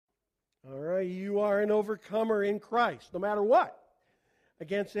You are an overcomer in Christ, no matter what,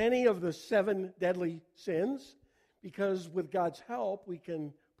 against any of the 7 deadly sins, because with God's help, we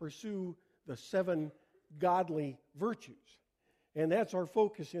can pursue the 7 godly virtues. And that's our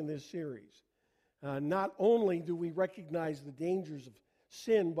focus in this series. Not only do we recognize the dangers of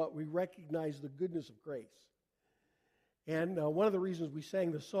sin, but we recognize the goodness of grace. And one of the reasons we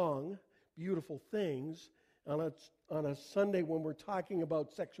sang the song, Beautiful Things, on a Sunday when we're talking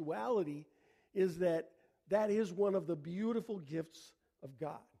about sexuality, is that is one of the beautiful gifts of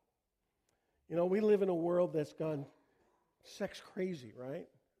God. You know, we live in a world that's gone sex crazy, right?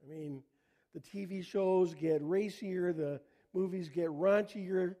 I mean, the TV shows get racier, the movies get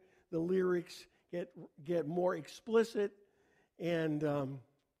raunchier, the lyrics get more explicit, and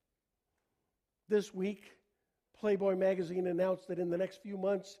this week, Playboy magazine announced that in the next few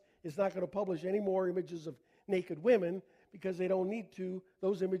months, it's not going to publish any more images of naked women because they don't need to.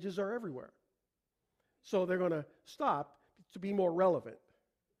 Those images are everywhere. So they're going to stop to be more relevant.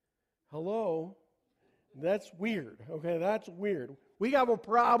 Hello? That's weird, okay? That's weird. We have a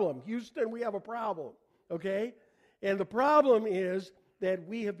problem. Houston, we have a problem, okay? And the problem is that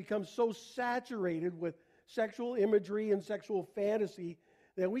we have become so saturated with sexual imagery and sexual fantasy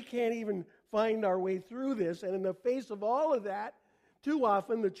that we can't even find our way through this. And in the face of all of that, too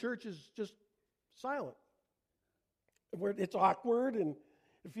often the church is just silent. It's awkward and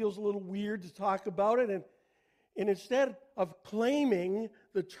it feels a little weird to talk about it. And instead of claiming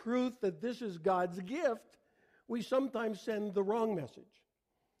the truth that this is God's gift, we sometimes send the wrong message.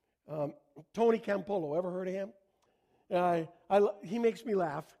 Tony Campolo, ever heard of him? He makes me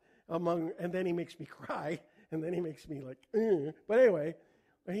laugh, and then he makes me cry, and then he makes me like, But anyway,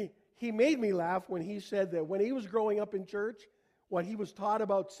 he made me laugh when he said that when he was growing up in church, what he was taught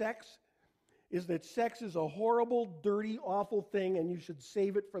about sex is that sex is a horrible, dirty, awful thing, and you should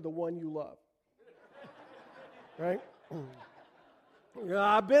save it for the one you love. Right?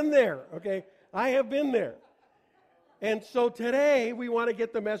 I've been there, okay? I have been there. And so today, we want to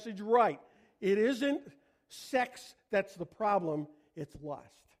get the message right. It isn't sex that's the problem, it's lust.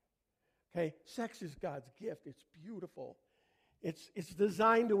 Okay? Sex is God's gift. It's beautiful. It's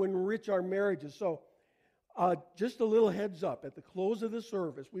designed to enrich our marriages. So, just a little heads up. At the close of the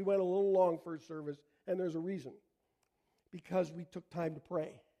service, we went a little long for a service, and there's a reason. Because we took time to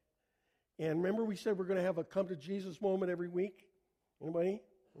pray. And remember we said we're going to have a come to Jesus moment every week? Anybody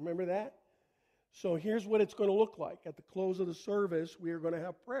remember that? So here's what it's going to look like. At the close of the service, we are going to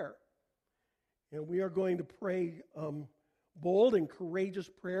have prayer. And we are going to pray bold and courageous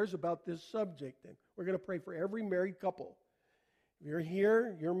prayers about this subject. And we're going to pray for every married couple. If you're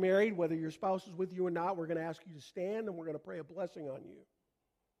here, you're married, whether your spouse is with you or not, we're going to ask you to stand and we're going to pray a blessing on you.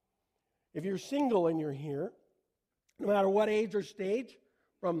 If you're single and you're here, no matter what age or stage,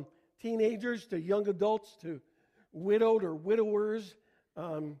 from teenagers to young adults to widowed or widowers,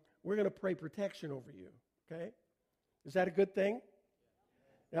 we're going to pray protection over you, okay? Is that a good thing?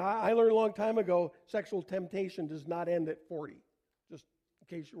 Now, I learned a long time ago, sexual temptation does not end at 40, just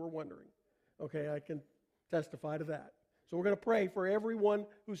in case you were wondering. Okay, I can testify to that. So we're going to pray for everyone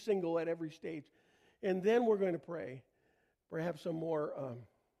who's single at every stage. And then we're going to pray perhaps a more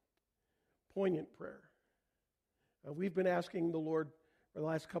poignant prayer. We've been asking the Lord for the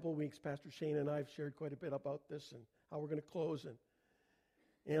last couple of weeks. Pastor Shane and I have shared quite a bit about this and how we're going to close.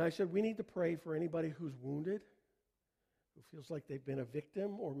 And I said we need to pray for anybody who's wounded, who feels like they've been a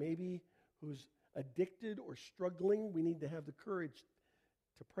victim, or maybe who's addicted or struggling. We need to have the courage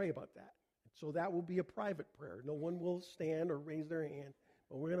to pray about that. So that will be a private prayer. No one will stand or raise their hand,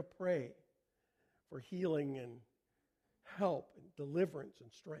 but we're going to pray for healing and help and deliverance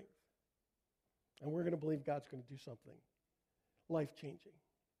and strength. And we're going to believe God's going to do something life-changing.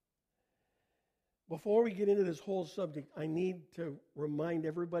 Before we get into this whole subject, I need to remind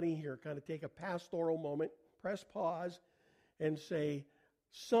everybody here, kind of take a pastoral moment, press pause, and say,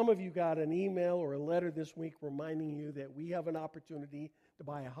 some of you got an email or a letter this week reminding you that we have an opportunity to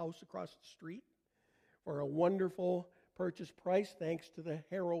buy a house across the street for a wonderful purchase price, thanks to the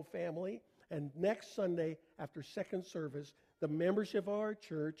Harrow family. And next Sunday, after second service, the membership of our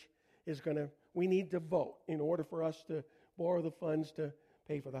church we need to vote in order for us to borrow the funds to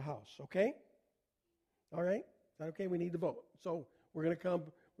pay for the house, okay? All right? Is that okay? We need to vote. So we're going to come,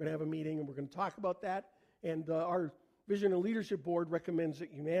 we're going to have a meeting, and we're going to talk about that. And our Vision and Leadership Board recommends it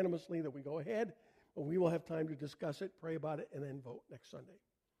unanimously that we go ahead, but we will have time to discuss it, pray about it, and then vote next Sunday.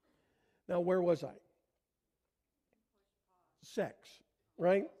 Now, where was I? Sex,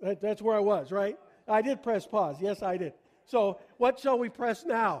 right? That's where I was, right? I did press pause. Yes, I did. So what shall we press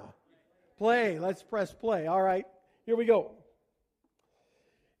now? Play. Let's press play. All right. Here we go.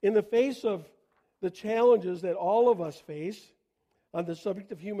 In the face of the challenges that all of us face on the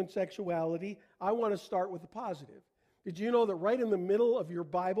subject of human sexuality, I want to start with the positive. Did you know that right in the middle of your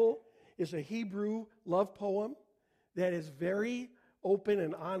Bible is a Hebrew love poem that is very open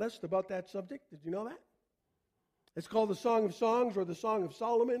and honest about that subject? Did you know that? It's called the Song of Songs or the Song of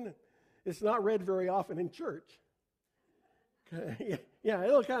Solomon. It's not read very often in church. Yeah,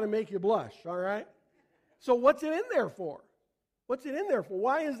 it'll kind of make you blush, all right? So what's it in there for? What's it in there for?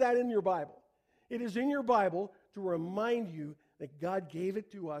 Why is that in your Bible? It is in your Bible to remind you that God gave it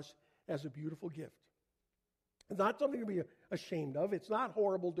to us as a beautiful gift. It's not something to be ashamed of. It's not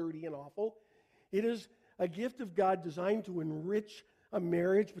horrible, dirty, and awful. It is a gift of God designed to enrich a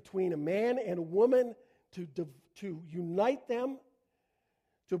marriage between a man and a woman, to unite them,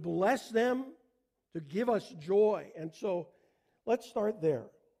 to bless them, to give us joy. And so let's start there.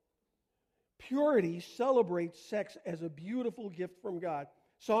 Purity celebrates sex as a beautiful gift from God.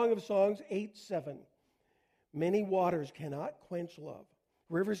 Song of Songs 8:7. Many waters cannot quench love.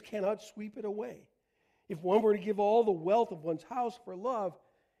 Rivers cannot sweep it away. If one were to give all the wealth of one's house for love,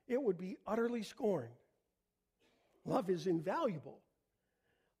 it would be utterly scorned. Love is invaluable.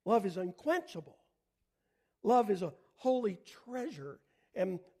 Love is unquenchable. Love is a holy treasure.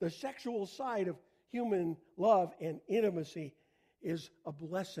 And the sexual side of human love and intimacy is a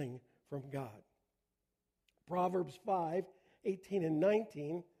blessing from God. Proverbs 5:18 and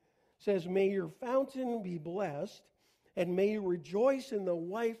 19 says, "May your fountain be blessed, and may you rejoice in the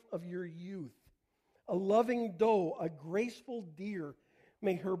wife of your youth. A loving doe, a graceful deer,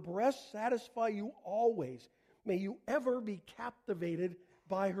 may her breast satisfy you always. May you ever be captivated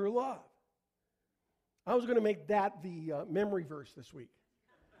by her love." I was going to make that the memory verse this week.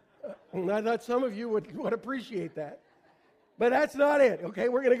 I thought some of you would appreciate that. But that's not it, okay?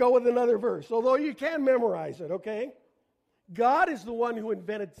 We're going to go with another verse, although you can memorize it, okay? God is the one who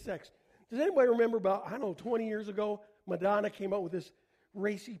invented sex. Does anybody remember about, 20 years ago, Madonna came out with this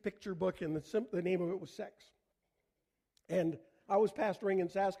racy picture book, and the name of it was Sex. And I was pastoring in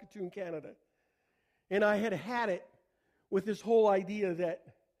Saskatoon, Canada. And I had it with this whole idea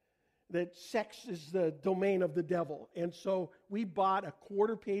that sex is the domain of the devil. And so we bought a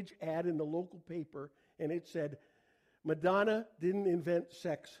quarter-page ad in the local paper, and it said, "Madonna didn't invent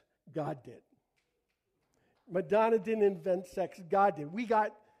sex, God did." Madonna didn't invent sex, God did. We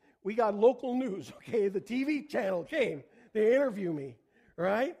got local news, okay? The TV channel came. They interview me,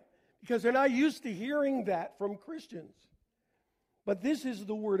 right? Because they're not used to hearing that from Christians. But this is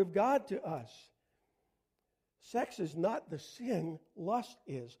the word of God to us. Sex is not the sin, lust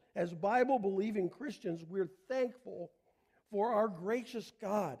is. As Bible-believing Christians, we're thankful for our gracious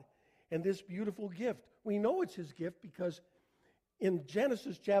God and this beautiful gift. We know it's his gift because in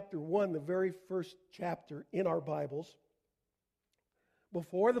Genesis chapter 1, the very first chapter in our Bibles,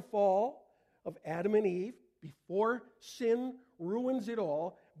 before the fall of Adam and Eve, before sin ruins it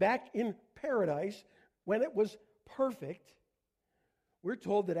all, back in paradise, when it was perfect, we're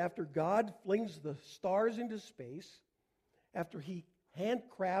told that after God flings the stars into space, after he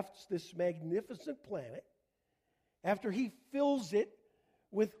handcrafts this magnificent planet, after he fills it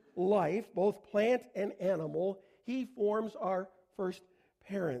with life, both plant and animal, he forms our first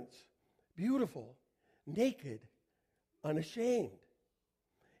parents. Beautiful, naked, unashamed.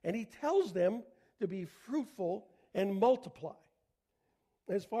 And he tells them to be fruitful and multiply.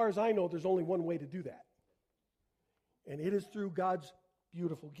 As far as I know, there's only one way to do that. And it is through God's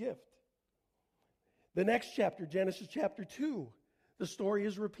beautiful gift. The next chapter, Genesis chapter 2, the story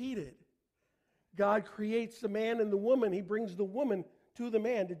is repeated. God creates the man and the woman. He brings the woman to the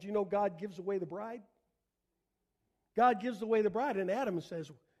man. Did you know God gives away the bride? God gives away the bride, and Adam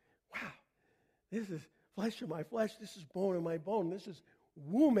says, "Wow, this is flesh of my flesh. This is bone of my bone. This is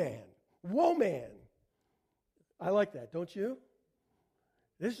woman. I like that, don't you?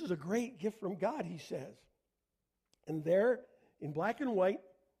 This is a great gift from God, he says. And there, in black and white,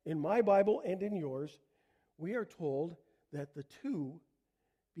 in my Bible and in yours, we are told that the two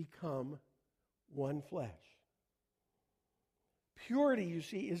become one flesh. Purity, you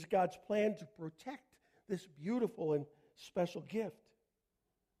see, is God's plan to protect this beautiful and special gift.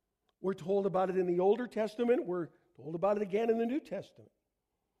 We're told about it in the Older Testament. We're told about it again in the New Testament.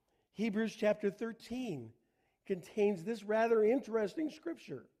 Hebrews chapter 13 contains this rather interesting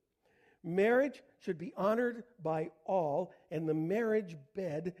scripture. Marriage should be honored by all, and the marriage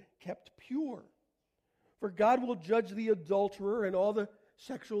bed kept pure. For God will judge the adulterer and all the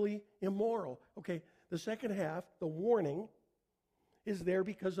sexually immoral. Okay, the second half, the warning, is there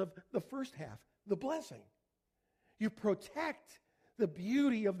because of the first half, the blessing. You protect the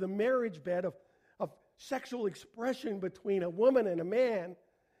beauty of the marriage bed of sexual expression between a woman and a man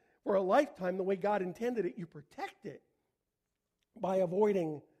For a lifetime, the way God intended it, you protect it by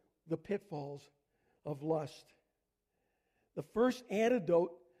avoiding the pitfalls of lust. The first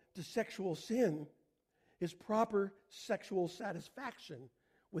antidote to sexual sin is proper sexual satisfaction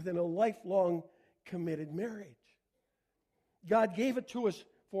within a lifelong committed marriage. God gave it to us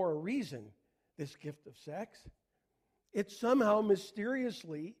for a reason, this gift of sex. It somehow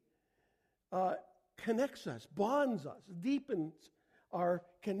mysteriously connects us, bonds us, deepens our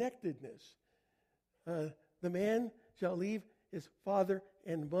connectedness. The man shall leave his father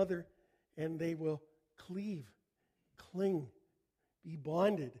and mother, and they will cleave, cling, be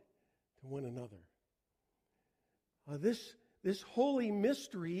bonded to one another. This holy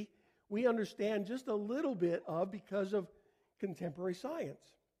mystery we understand just a little bit of because of contemporary science.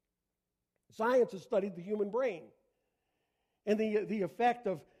 Science has studied the human brain and the effect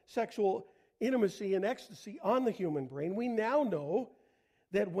of sexual intimacy and ecstasy on the human brain. We now know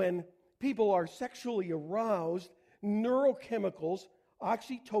that when people are sexually aroused, neurochemicals,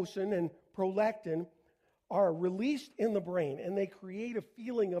 oxytocin and prolactin, are released in the brain, and they create a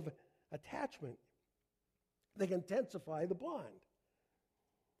feeling of attachment. They can intensify the bond.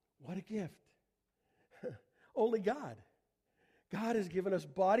 What a gift. Only God. God has given us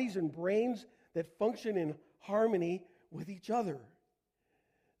bodies and brains that function in harmony with each other.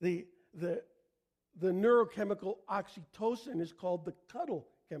 The neurochemical oxytocin is called the cuddle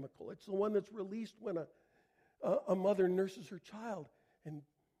chemical. It's the one that's released when a mother nurses her child and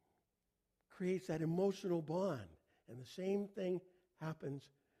creates that emotional bond. And the same thing happens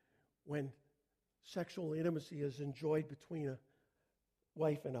when sexual intimacy is enjoyed between a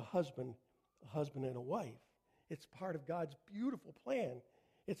wife and a husband and a wife. It's part of God's beautiful plan.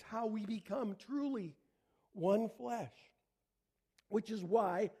 It's how we become truly one flesh, which is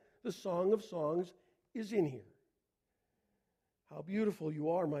why the Song of Songs is in here. How beautiful you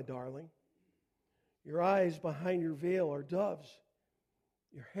are, my darling. Your eyes behind your veil are doves.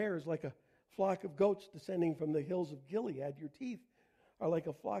 Your hair is like a flock of goats descending from the hills of Gilead. Your teeth are like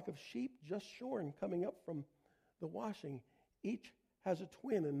a flock of sheep just shorn coming up from the washing. Each has a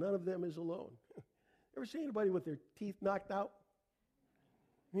twin, and none of them is alone. Ever see anybody with their teeth knocked out?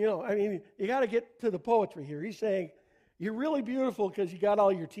 You know, I mean, you got to get to the poetry here. He's saying, you're really beautiful because you got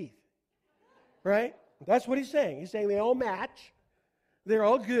all your teeth. Right? That's what he's saying. He's saying they all match. They're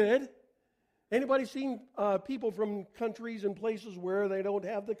all good. Anybody seen people from countries and places where they don't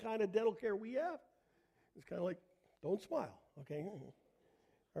have the kind of dental care we have? It's kind of like, don't smile, okay?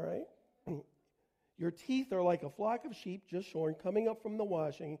 All right? Your teeth are like a flock of sheep just shorn, coming up from the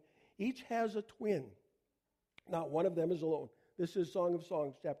washing. Each has a twin. Not one of them is alone. This is Song of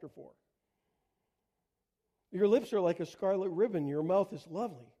Songs, chapter 4. Your lips are like a scarlet ribbon. Your mouth is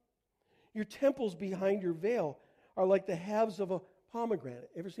lovely. Your temples behind your veil are like the halves of a pomegranate.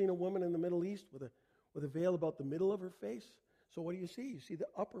 Ever seen a woman in the Middle East with a veil about the middle of her face? So what do? You see the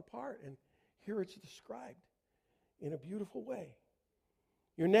upper part, and here it's described in a beautiful way.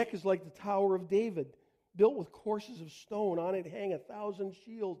 Your neck is like the Tower of David, built with courses of stone. On it hang 1,000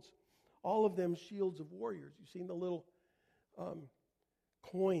 shields, all of them shields of warriors. You've seen the little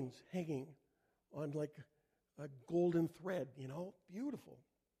coins hanging on like a golden thread, you know, beautiful.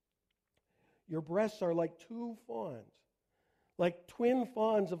 Your breasts are like two fawns, like twin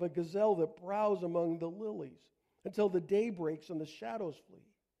fawns of a gazelle that browse among the lilies until the day breaks and the shadows flee.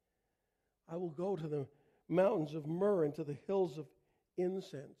 I will go to the mountains of myrrh and to the hills of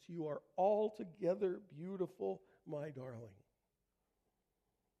incense. You are altogether beautiful, my darling.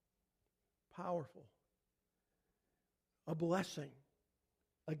 Powerful. A blessing.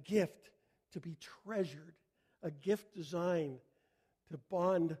 A gift to be treasured. A gift designed to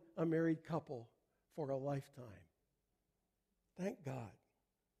bond a married couple for a lifetime. Thank God.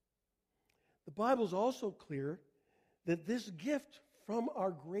 The Bible is also clear that this gift from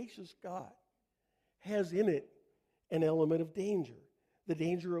our gracious God has in it an element of danger, the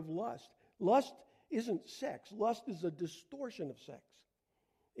danger of lust. Lust isn't sex. Lust is a distortion of sex.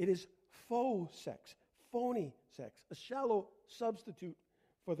 It is faux sex, phony sex, a shallow substitute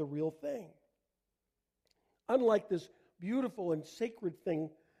for the real thing. Unlike this beautiful and sacred thing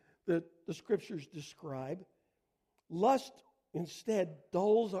that the Scriptures describe, lust instead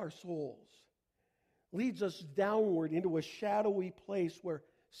dulls our souls, leads us downward into a shadowy place where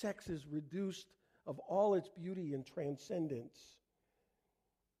sex is reduced of all its beauty and transcendence.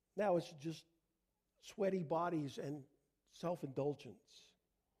 Now it's just sweaty bodies and self-indulgence.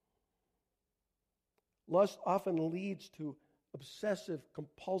 Lust often leads to obsessive,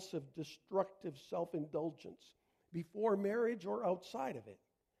 compulsive, destructive self-indulgence before marriage or outside of it,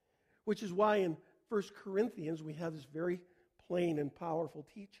 which is why in 1 Corinthians we have this very plain and powerful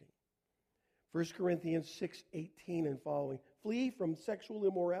teaching. 1 Corinthians 6:18 and following. Flee from sexual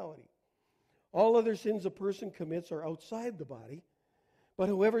immorality. All other sins a person commits are outside the body, but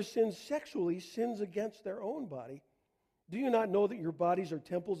whoever sins sexually sins against their own body. Do you not know that your bodies are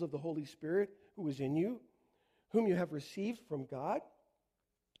temples of the Holy Spirit who is in you, whom you have received from God?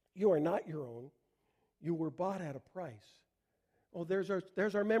 You are not your own. You were bought at a price. Oh, there's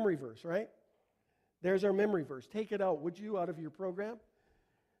our memory verse, right? There's our memory verse. Take it out, would you, out of your program?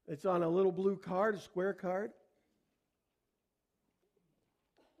 It's on a little blue card, a square card.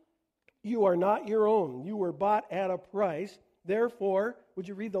 You are not your own. You were bought at a price. Therefore, would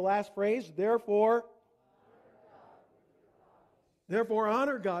you read the last phrase? Therefore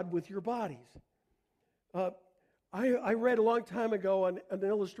honor God with your bodies. I read a long time ago an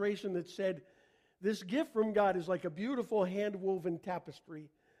illustration that said, this gift from God is like a beautiful hand-woven tapestry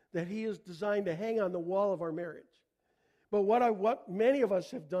that He is designed to hang on the wall of our marriage. But what many of us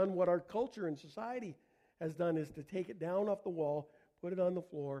have done, what our culture and society has done, is to take it down off the wall, put it on the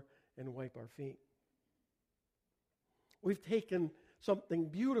floor, and wipe our feet. We've taken something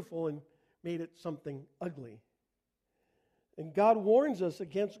beautiful and made it something ugly. And God warns us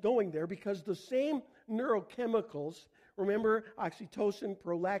against going there because the same neurochemicals, remember oxytocin,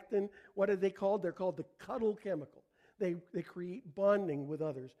 prolactin, what are they called? They're called the cuddle chemical. They create bonding with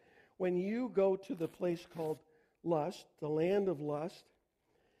others. When you go to the place called lust, the land of lust,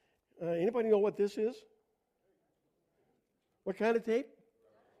 anybody know what this is? What kind of tape?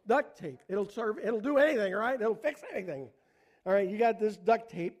 Duct tape. It'll do anything, right? It'll fix anything. All right, you got this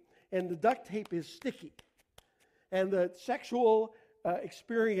duct tape, and the duct tape is sticky. And the sexual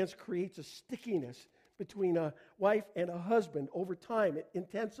experience creates a stickiness between a wife and a husband. Over time, it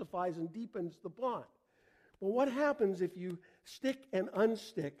intensifies and deepens the bond. But what happens if you stick and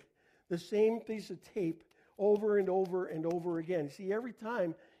unstick the same piece of tape over and over and over again? See, every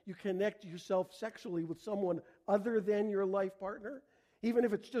time you connect yourself sexually with someone other than your life partner, even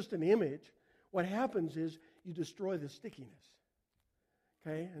if it's just an image, what happens is you destroy the stickiness.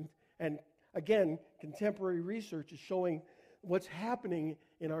 Okay? And again, contemporary research is showing what's happening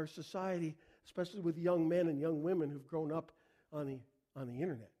in our society, especially with young men and young women who've grown up on the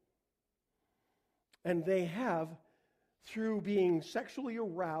internet. And they have, through being sexually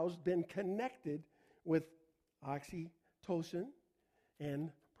aroused, been connected with oxytocin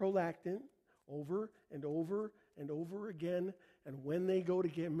and prolactin over and over and over again. And when they go to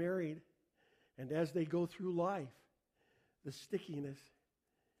get married, and as they go through life, the stickiness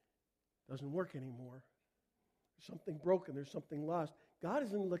doesn't work anymore. There's something broken. There's something lost. God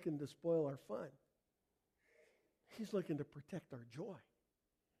isn't looking to spoil our fun. He's looking to protect our joy.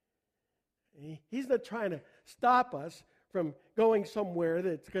 He's not trying to stop us from going somewhere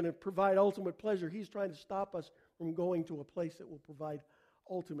that's going to provide ultimate pleasure. He's trying to stop us from going to a place that will provide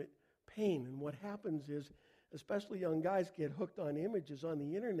ultimate pain. And what happens is, especially young guys get hooked on images on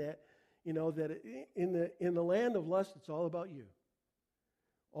the internet, that in the land of lust, it's all about you.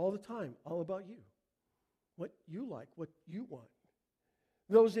 All the time, all about you. What you like, what you want.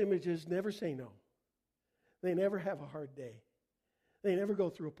 Those images never say no. They never have a hard day. They never go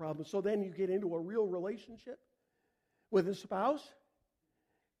through a problem. So then you get into a real relationship with a spouse,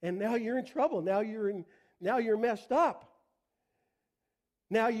 and now you're in trouble. Now you're messed up.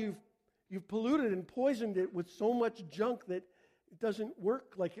 Now you've polluted and poisoned it with so much junk that it doesn't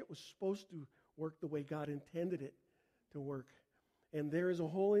work like it was supposed to work the way God intended it to work. And there is a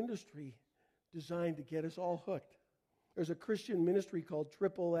whole industry designed to get us all hooked. There's a Christian ministry called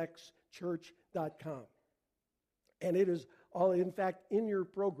XXXchurch.com. And it is all, in fact, in your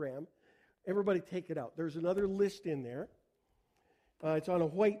program. Everybody take it out. There's another list in there. It's on a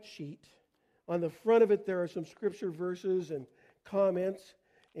white sheet. On the front of it, there are some scripture verses and comments.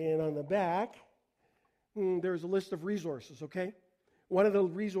 And on the back, there's a list of resources, okay? One of the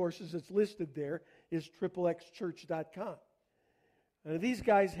resources that's listed there is XXXchurch.com. These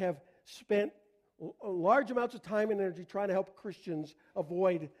guys have spent large amounts of time and energy trying to help Christians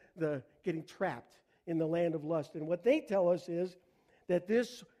avoid getting trapped in the land of lust. And what they tell us is that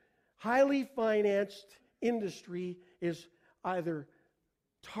this highly financed industry is either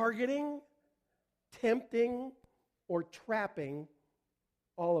targeting, tempting, or trapping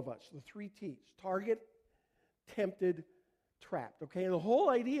all of us. The 3 T's. Target, tempted, trapped. Okay? And the whole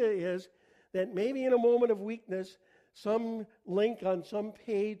idea is that maybe in a moment of weakness, some link on some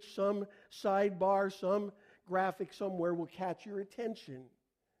page, some sidebar, some graphic somewhere will catch your attention.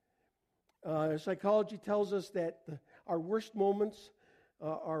 Psychology tells us that our worst moments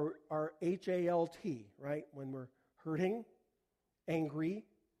are HALT, right? When we're hurting, angry,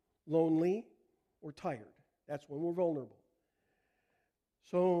 lonely, or tired. That's when we're vulnerable.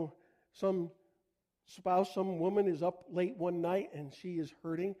 So some spouse, some woman is up late one night and she is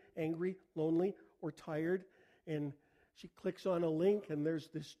hurting, angry, lonely, or tired, and she clicks on a link and there's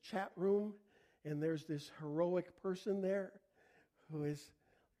this chat room and there's this heroic person there who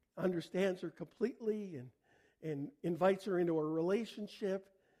understands her completely and invites her into a relationship,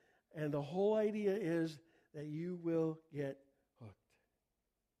 and the whole idea is that you will get hooked.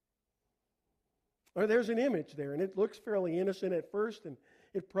 Or there's an image there, and it looks fairly innocent at first, and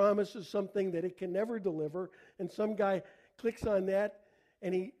it promises something that it can never deliver, and some guy clicks on that,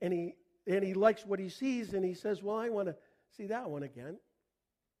 and he likes what he sees, and he says, well, I want to see that one again,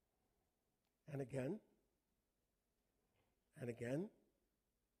 and again, and again.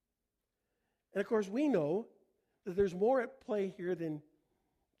 And of course, we know that there's more at play here than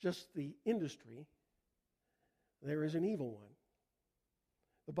just the industry. There is an evil one.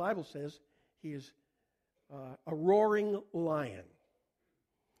 The Bible says he is a roaring lion.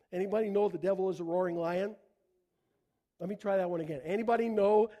 Anybody know the devil is a roaring lion? Let me try that one again. Anybody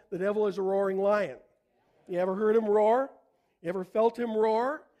know the devil is a roaring lion? You ever heard him roar? You ever felt him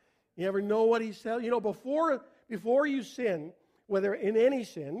roar? You ever know what he said? You know, before you sin, whether in any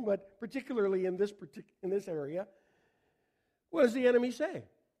sin, but particularly in this area, what does the enemy say?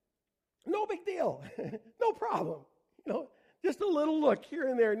 No big deal. No problem. You know, just a little look here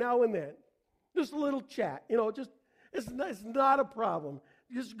and there, now and then. Just a little chat. You know, it's not a problem.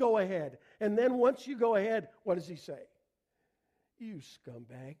 Just go ahead. And then once you go ahead, what does he say? You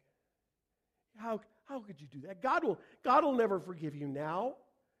scumbag. How could you do that? God will never forgive you now.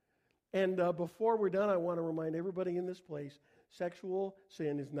 And before we're done, I want to remind everybody in this place, sexual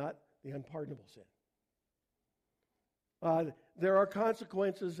sin is not the unpardonable sin. There are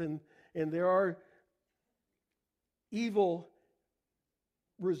consequences and there are evil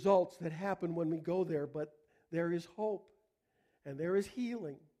results that happen when we go there, but there is hope, and there is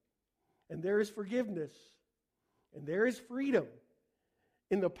healing, and there is forgiveness, and there is freedom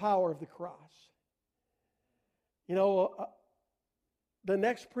in the power of the cross. You know, the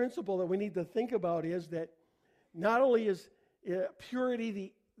next principle that we need to think about is that not only is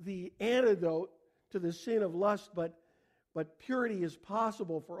purity the antidote to the sin of lust, but purity is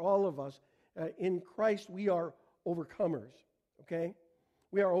possible for all of us. In Christ, we are overcomers, okay?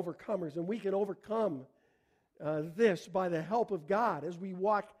 We are overcomers, and we can overcome this by the help of God as we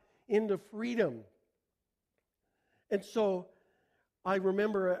walk into freedom. And so I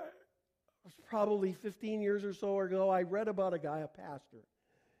remember probably 15 years or so ago, I read about a guy, a pastor,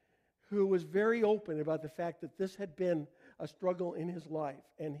 who was very open about the fact that this had been a struggle in his life.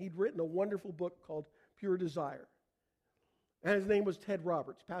 And he'd written a wonderful book called Pure Desire. And his name was Ted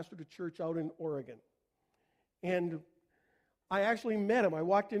Roberts, pastored a church out in Oregon. And I actually met him. I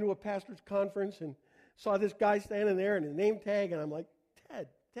walked into a pastor's conference and saw this guy standing there and his name tag, and I'm like, Ted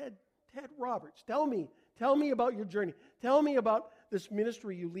Roberts, tell me about your journey. Tell me about this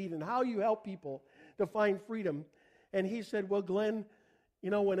ministry you lead and how you help people to find freedom. And he said, well, Glenn, you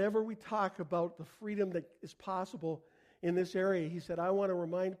know, whenever we talk about the freedom that is possible in this area, he said, I want to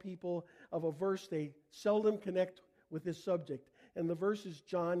remind people of a verse they seldom connect with this subject. And the verse is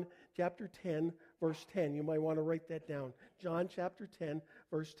John chapter 10, verse 10. You might want to write that down. John chapter 10,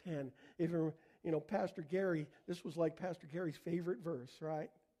 verse 10. If you're, Pastor Gary, this was like Pastor Gary's favorite verse, right?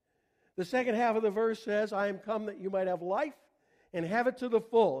 The second half of the verse says, I am come that you might have life and have it to the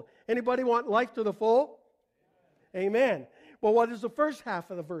full. Anybody want life to the full? Amen. Well, what does the first half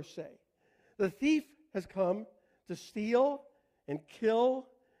of the verse say? The thief has come to steal and kill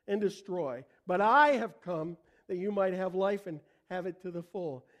and destroy. But I have come that you might have life and have it to the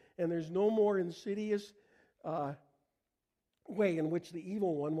full. And there's no more insidious way in which the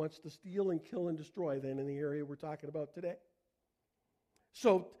evil one wants to steal and kill and destroy than in the area we're talking about today.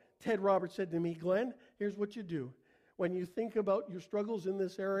 So Ted Roberts said to me, Glenn, here's what you do. When you think about your struggles in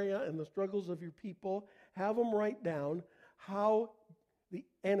this area and the struggles of your people, have them write down how the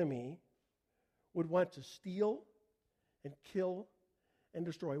enemy would want to steal and kill and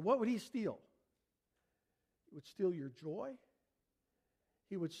destroy. What would he steal? He would steal your joy.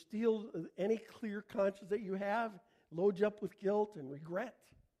 He would steal any clear conscience that you have, load you up with guilt and regret.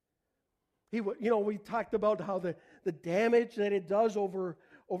 He would, we talked about how the damage that it does over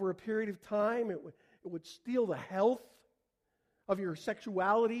a period of time, it would steal the health of your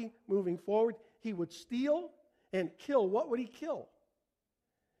sexuality moving forward. He would steal and kill. What would he kill?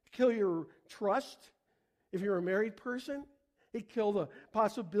 Kill your trust if you're a married person. He'd kill the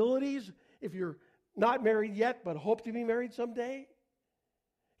possibilities if you're not married yet but hope to be married someday.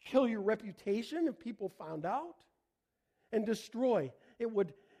 Kill your reputation if people found out. And destroy. It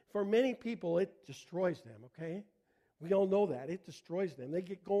would, for many people, it destroys them, okay? We all know that. It destroys them. They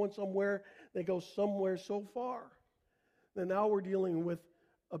get going somewhere, they go somewhere so far. Then now we're dealing with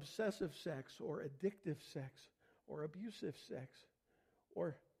obsessive sex or addictive sex or abusive sex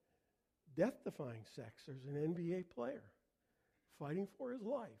or death-defying sex. There's an NBA player fighting for his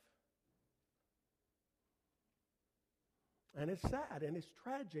life. And it's sad and it's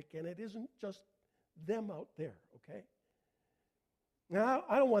tragic, and it isn't just them out there, okay? Now,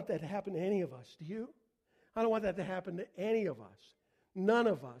 I don't want that to happen to any of us. Do you? I don't want that to happen to any of us. None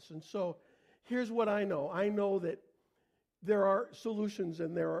of us. And so here's what I know. I know that there are solutions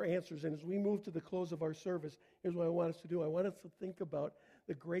and there are answers. And as we move to the close of our service, here's what I want us to do. I want us to think about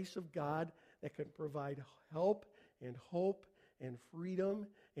the grace of God that can provide help and hope and freedom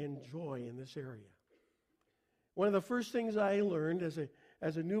and joy in this area. One of the first things I learned as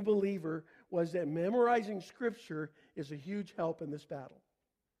a new believer was that memorizing Scripture is a huge help in this battle.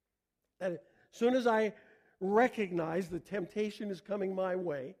 That as soon as I recognize the temptation is coming my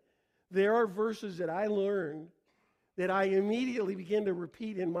way, there are verses that I learned that I immediately begin to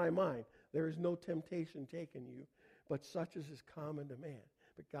repeat in my mind. There is no temptation taken you, but such as is common to man.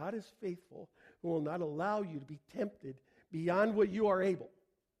 But God is faithful, who will not allow you to be tempted beyond what you are able,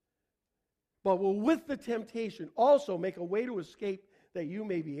 but will with the temptation also make a way to escape that you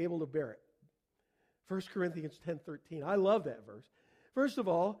may be able to bear it. 1 Corinthians 10:13. I love that verse. First of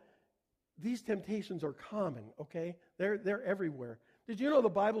all, these temptations are common, okay? They're everywhere. Did you know the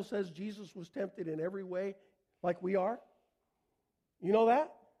Bible says Jesus was tempted in every way like we are? You know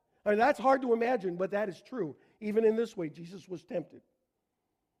that? I mean, that's hard to imagine, but that is true. Even in this way, Jesus was tempted.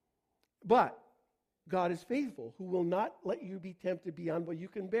 But God is faithful, who will not let you be tempted beyond what you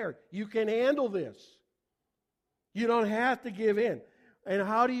can bear. You can handle this. You don't have to give in. And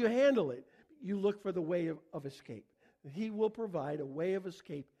how do you handle it? You look for the way of escape. He will provide a way of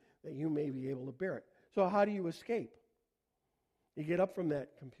escape that you may be able to bear it. So how do you escape? You get up from that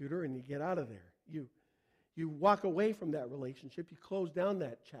computer and you get out of there. You walk away from that relationship. You close down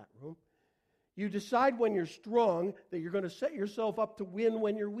that chat room. You decide when you're strong that you're going to set yourself up to win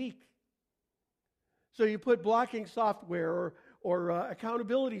when you're weak. So you put blocking software or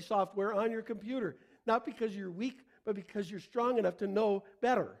accountability software on your computer, not because you're weak, but because you're strong enough to know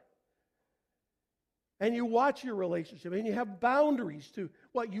better. And you watch your relationship, and you have boundaries to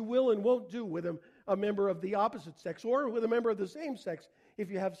what you will and won't do with a member of the opposite sex or with a member of the same sex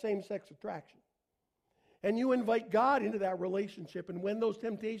if you have same-sex attraction. And you invite God into that relationship, and when those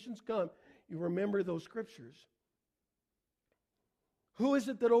temptations come, you remember those scriptures. Who is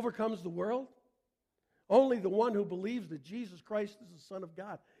it that overcomes the world? Only the one who believes that Jesus Christ is the Son of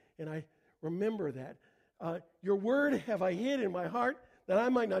God. And I remember that. Your word have I hid in my heart that I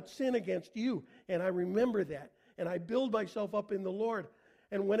might not sin against you. And I remember that. And I build myself up in the Lord.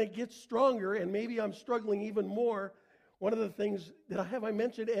 And when it gets stronger, and maybe I'm struggling even more, one of the things that I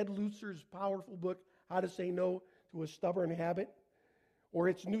mentioned Ed Lutzer's powerful book, How to Say No to a Stubborn Habit, or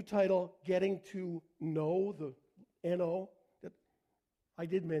its new title, Getting to Know, the N-O. I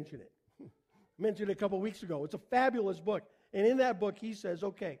did mention it. Mentioned it a couple weeks ago. It's a fabulous book. And in that book, he says,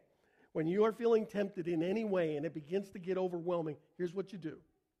 okay, when you are feeling tempted in any way and it begins to get overwhelming, here's what you do.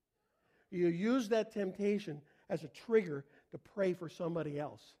 You use that temptation as a trigger to pray for somebody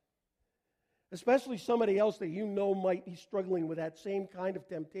else, especially somebody else that you know might be struggling with that same kind of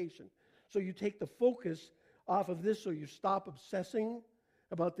temptation. So you take the focus off of this, so you stop obsessing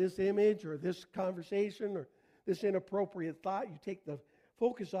about this image or this conversation or this inappropriate thought. You take the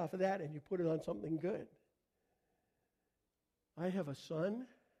focus off of that and you put it on something good. I have a son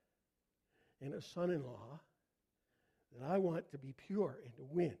and a son-in-law that I want to be pure and to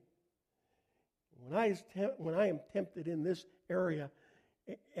win. When I am tempted in this area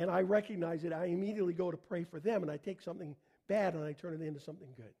and I recognize it, I immediately go to pray for them, and I take something bad and I turn it into something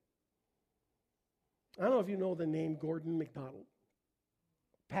good. I don't know if you know the name Gordon MacDonald.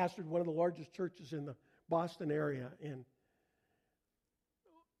 Pastored one of the largest churches in the Boston area and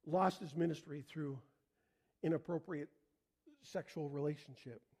lost his ministry through inappropriate sexual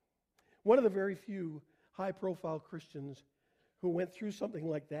relationship. One of the very few high-profile Christians who went through something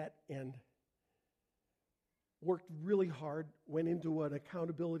like that and worked really hard, went into an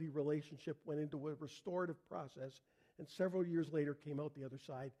accountability relationship, went into a restorative process, and several years later came out the other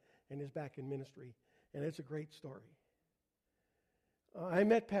side and is back in ministry. And it's a great story. I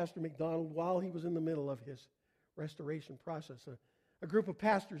met Pastor MacDonald while he was in the middle of his restoration process. A group of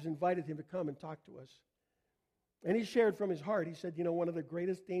pastors invited him to come and talk to us. And he shared from his heart. He said, one of the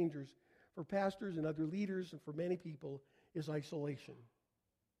greatest dangers for pastors and other leaders and for many people is isolation.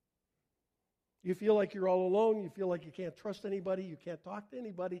 You feel like you're all alone. You feel like you can't trust anybody. You can't talk to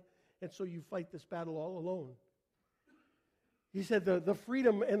anybody. And so you fight this battle all alone. He said the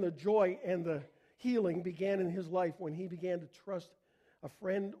freedom and the joy and the healing began in his life when he began to trust a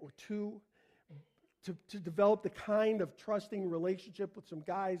friend or two, to develop the kind of trusting relationship with some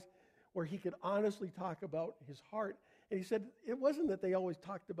guys where he could honestly talk about his heart. And he said it wasn't that they always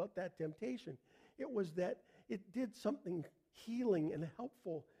talked about that temptation. It was that it did something healing and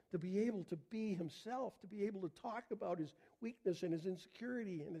helpful to be able to be himself, to be able to talk about his weakness and his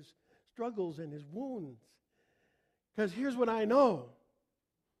insecurity and his struggles and his wounds. Because here's what I know.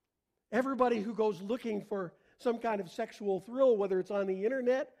 Everybody who goes looking for some kind of sexual thrill, whether it's on the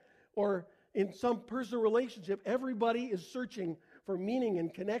internet or in some personal relationship, everybody is searching for meaning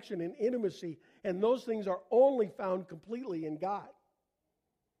and connection and intimacy, and those things are only found completely in God.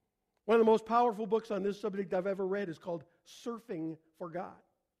 One of the most powerful books on this subject I've ever read is called Surfing for God.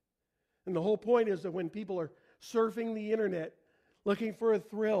 And the whole point is that when people are surfing the internet, looking for a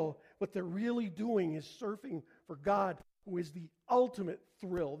thrill, what they're really doing is surfing for God, who is the ultimate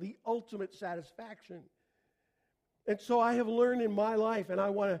thrill, the ultimate satisfaction. And so I have learned in my life, and I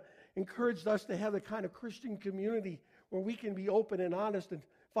want to encourage us to have the kind of Christian community where we can be open and honest and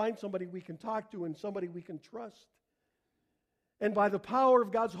find somebody we can talk to and somebody we can trust. And by the power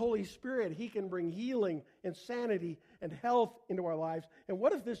of God's Holy Spirit, He can bring healing and sanity and health into our lives. And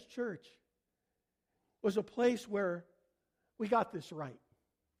what if this church was a place where we got this right?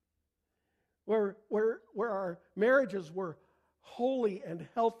 Where our marriages were holy and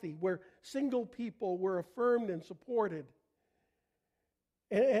healthy, where single people were affirmed and supported,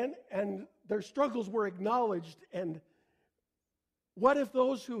 and their struggles were acknowledged. And what if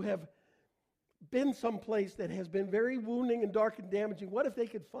those who have been someplace that has been very wounding and dark and damaging, what if they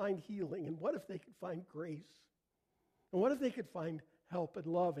could find healing? And what if they could find grace? And what if they could find help and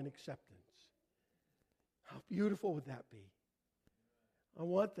love and acceptance? How beautiful would that be? I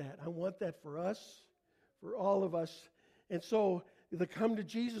want that. I want that for us, for all of us. And so the Come to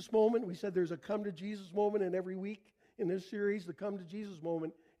Jesus moment, we said there's a Come to Jesus moment in every week in this series. The Come to Jesus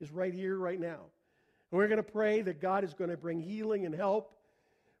moment is right here, right now. And we're going to pray that God is going to bring healing and help,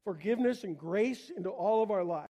 forgiveness and grace into all of our lives.